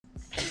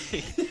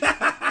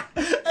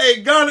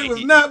Hey, Garry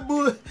was not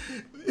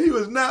he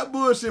was not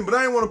bullshitting, but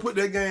I didn't want to put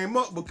that game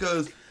up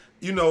because,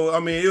 you know, I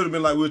mean, it would have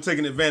been like we were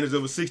taking advantage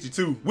of a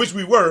 62, which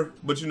we were,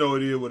 but you know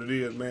it is what it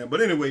is, man.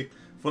 But anyway,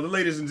 for the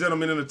ladies and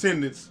gentlemen in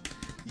attendance,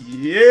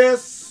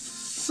 yes,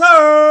 sir.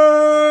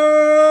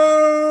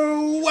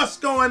 What's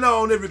going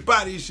on,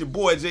 everybody? It's your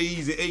boy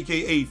Eazy,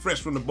 aka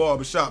Fresh from the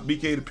Barbershop,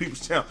 BK the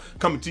People's Town,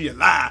 coming to you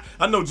live.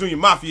 I know Junior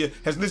Mafia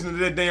has listened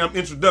to that damn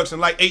introduction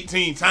like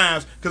 18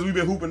 times because we've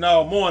been hooping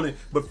all morning,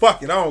 but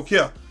fuck it, I don't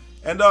care.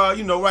 And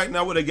you know, right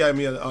now what they got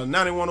me a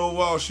 91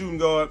 overall shooting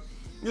guard.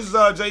 This is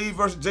Eazy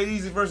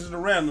versus the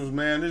randoms,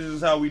 man. This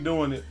is how we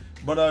doing it.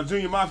 But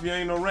Junior Mafia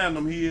ain't no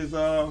random. He's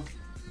a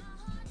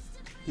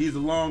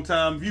long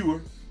time viewer.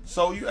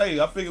 So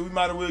hey, I figured we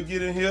might as well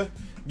get him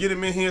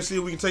in here, and see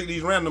if we can take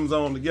these randoms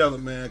on together,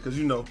 man. Cause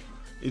you know,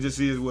 it just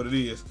is what it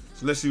is.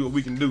 So let's see what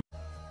we can do.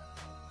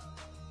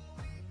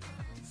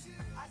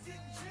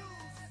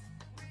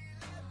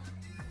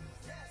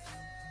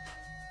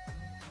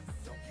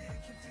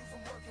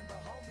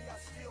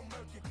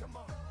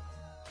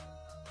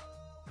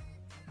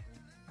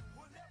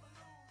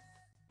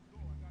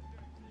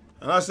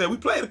 And I said, we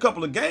played a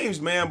couple of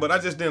games, man, but I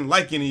just didn't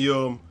like any of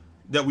them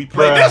that we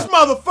played. This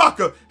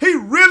motherfucker, he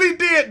really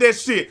did that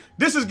shit.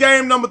 This is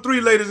game number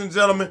 3, ladies and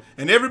gentlemen.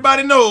 And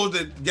everybody knows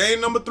that game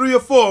number 3 or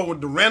 4,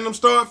 when the random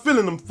start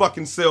feeling them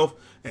fucking self,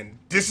 and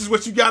this is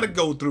what you gotta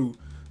go through.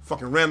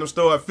 Fucking random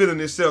start feeling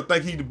himself,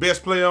 think he the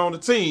best player on the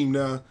team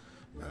now.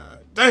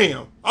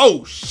 Damn.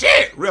 Oh,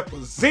 shit.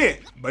 Represent,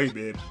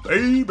 baby,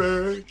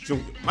 baby.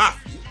 Junior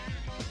Mafia.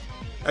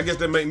 I guess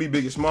that make me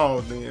Biggie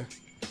Smalls then.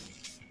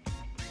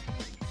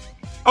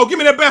 Oh, give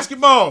me that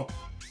basketball.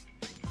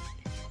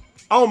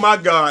 Oh my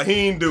God, he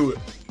ain't do it.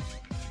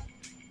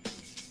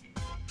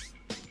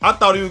 I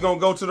thought he was gonna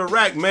go to the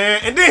rack,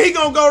 man. And then he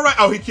gonna go right.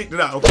 Oh, he kicked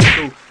it out. Okay,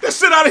 cool. Get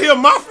shit out of here,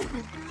 Mafia.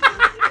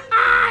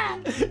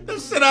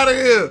 Get shit out of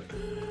here.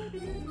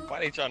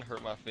 Why they trying to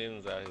hurt my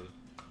feelings out here?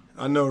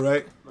 I know,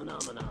 right?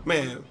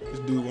 Man, this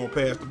dude won't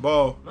pass the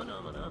ball. All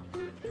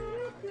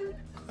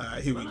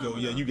right, here we go.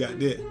 Yeah, you got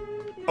that.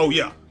 Oh,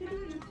 yeah.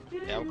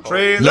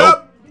 Trade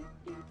up.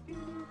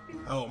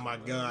 Oh my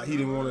God, he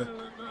didn't want to.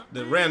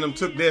 The random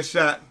took that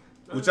shot,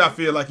 which I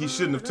feel like he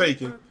shouldn't have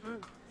taken.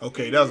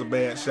 Okay, that was a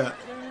bad shot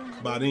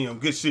by them.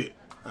 Good shit.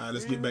 All right,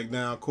 let's get back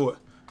down court.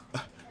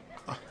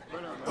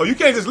 Oh, you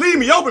can't just leave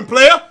me open,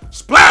 player.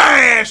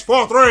 Splash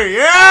for 3.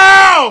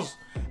 Yes!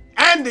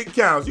 And it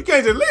counts. You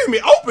can't just leave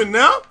me open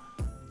now.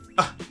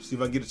 See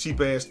if I get a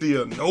cheap ass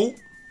steal. Nope.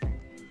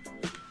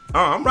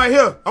 I'm right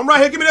here. I'm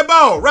right here. Give me that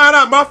ball. Ride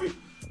out, Mafia.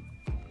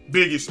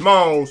 Biggie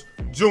Smalls.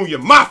 Junior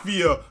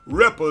Mafia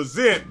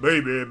represent,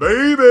 baby,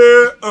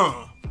 baby.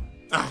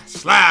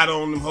 Slide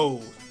on them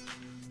hoes.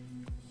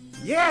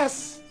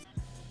 Yes.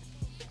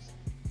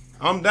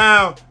 I'm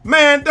down.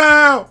 Man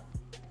down.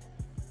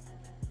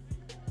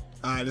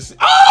 All right, let's see.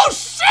 Oh,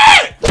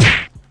 shit.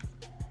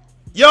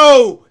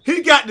 Yo,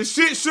 he got the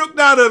shit shook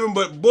out of him,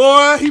 but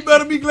boy, he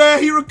better be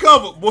glad he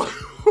recovered, boy.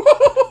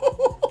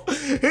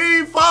 He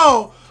ain't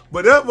fall,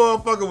 but that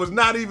motherfucker was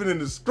not even in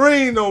the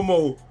screen no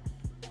more.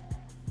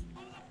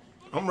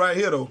 I'm right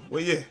here though.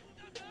 Where you at?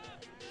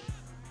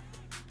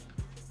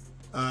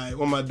 Alright,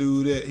 where my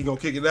dude at? He gonna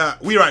kick it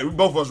out. We right, we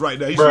both of us right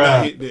there. He should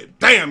not hit that.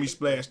 Damn, he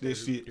splashed that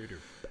shit.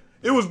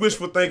 It was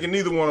wishful thinking,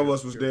 neither one of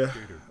us was there.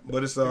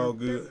 But it's all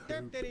good.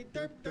 I'm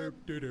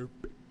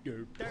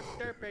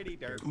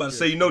about to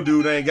say, you know,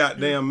 dude ain't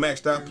got damn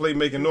maxed out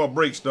playmaking nor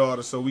break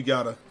starter, so we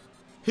gotta.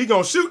 He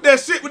gonna shoot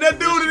that shit with that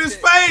dude in his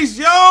face,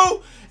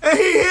 yo! And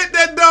he hit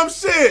that dumb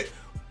shit.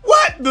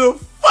 What the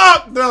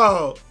fuck,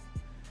 dog?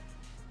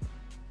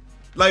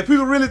 Like,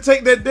 people really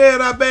take that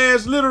dead-eye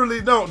badge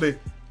literally, don't they?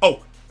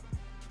 Oh,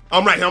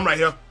 I'm right here, I'm right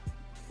here.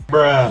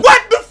 Bruh.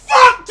 What the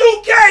fuck,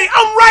 2K?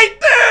 I'm right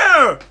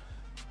there!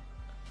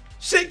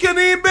 Shit couldn't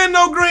even been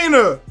no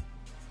greener.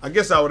 I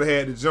guess I would have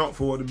had to jump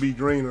for it to be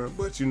greener,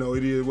 but you know,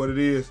 it is what it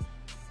is.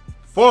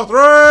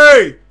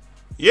 4-3!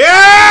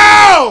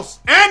 Yes!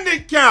 And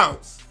it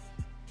counts!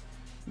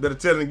 Better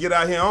tell him to get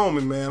out here on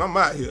me, man. I'm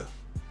out here.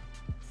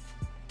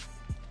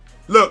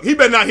 Look, he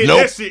better not hit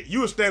that shit.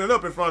 You were standing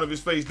up in front of his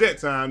face that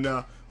time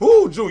now.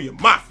 Ooh, Junior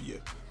Mafia.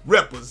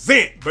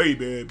 Represent,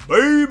 baby,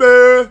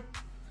 baby.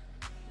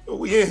 Oh,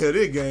 we in here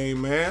this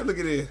game, man. Look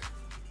at this.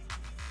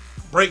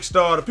 Break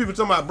starter. People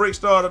talking about break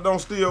starter don't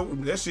still.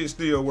 That shit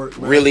still work,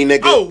 man. Really,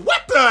 nigga? Oh,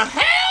 what the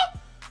hell?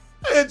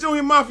 Hey,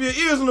 Junior Mafia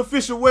is an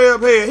official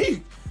web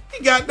head.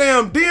 He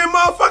goddamn D'ing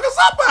motherfuckers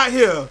up out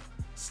here.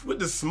 With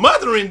the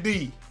smothering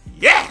D.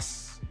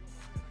 Yes.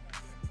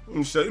 Let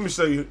me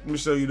show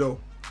you though.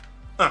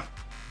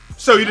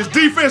 Show you this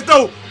defense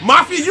though,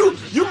 Mafia.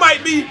 You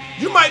might be a,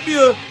 you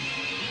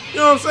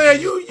know what I'm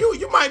saying?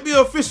 You might be an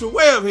official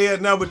web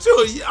head now, but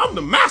I'm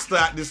the master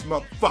at this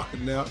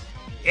motherfucker now.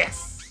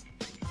 Yes.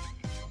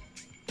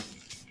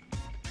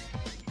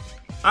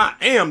 I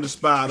am the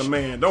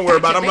Spider-Man. Don't worry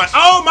about it. I'm like,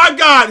 oh my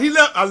God,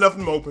 I left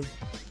him open.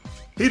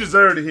 He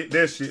deserved to hit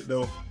that shit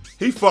though.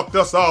 He fucked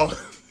us all.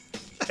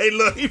 Hey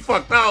look, he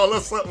fucked all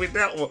us up with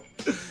that one.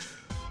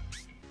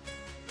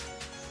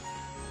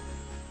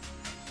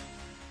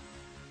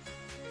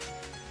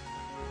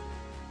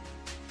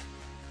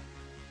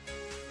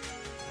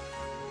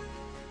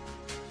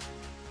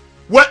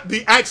 What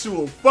the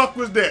actual fuck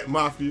was that,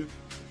 Mafia?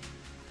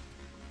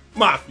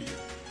 Mafia.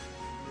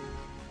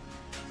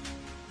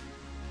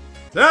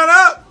 Shut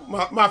up!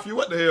 Mafia,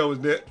 what the hell was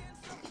that?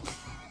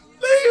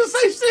 They didn't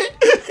say shit.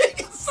 They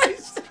didn't say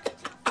shit.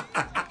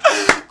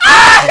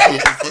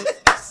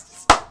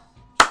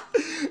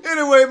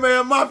 Anyway,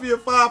 man, Mafia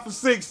 5 for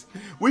 6.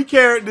 We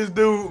carried this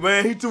dude,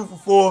 man. He 2 for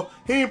 4.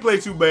 He didn't play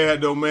too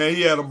bad, though, man.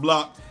 He had a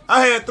block.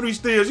 I had 3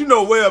 steals. You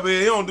know well, man.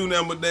 He don't do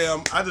nothing but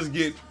damn. I'm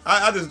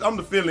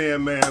the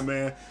fill-in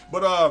man.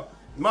 But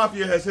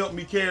Mafia has helped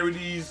me carry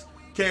the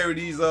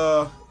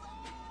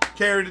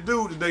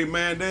dude today,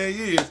 man. There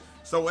he is.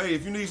 So hey,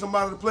 if you need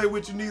somebody to play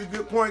with, you need a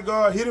good point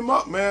guard, hit him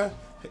up, man.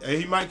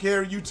 Hey, he might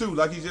carry you too,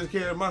 like he just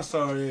carried my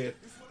sorry ass.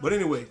 But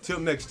anyway, till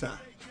next time.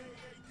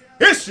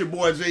 It's your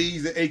boy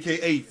Eazy,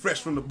 aka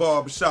Fresh from the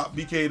Barbershop,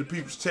 BK the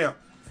People's Champ.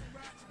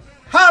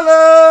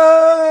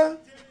 Holla!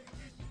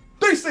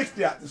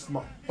 360 out this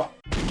motherfucker.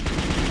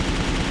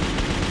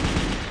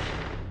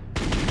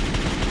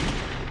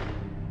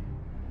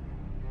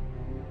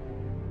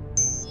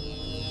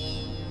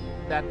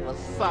 That was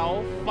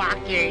so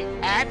fucking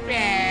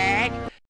epic!